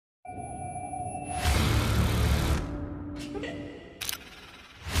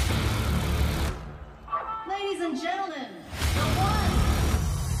and gentlemen, the one,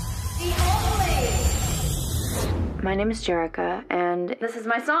 the only. My name is Jerica, and this is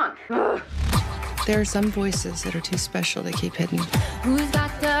my song. There are some voices that are too special to keep hidden. Who's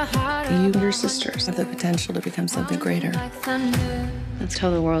got the heart You and your sisters have the potential to become something greater. Let's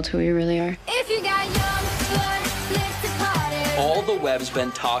tell the world who we really are. If you got young blood, let's party. All the web's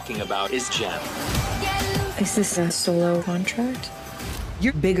been talking about is Jem. Is this a solo contract?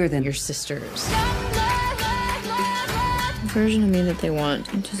 You're bigger than your sisters. The version of me that they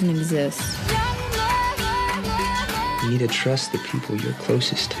want, it doesn't exist. You need to trust the people you're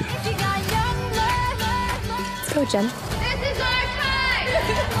closest to. Let's go, Jen. This is our time!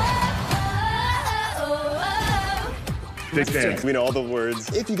 Big fan. We know all the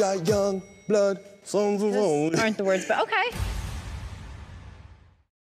words. If you got young blood, songs of Those aren't the words, but okay.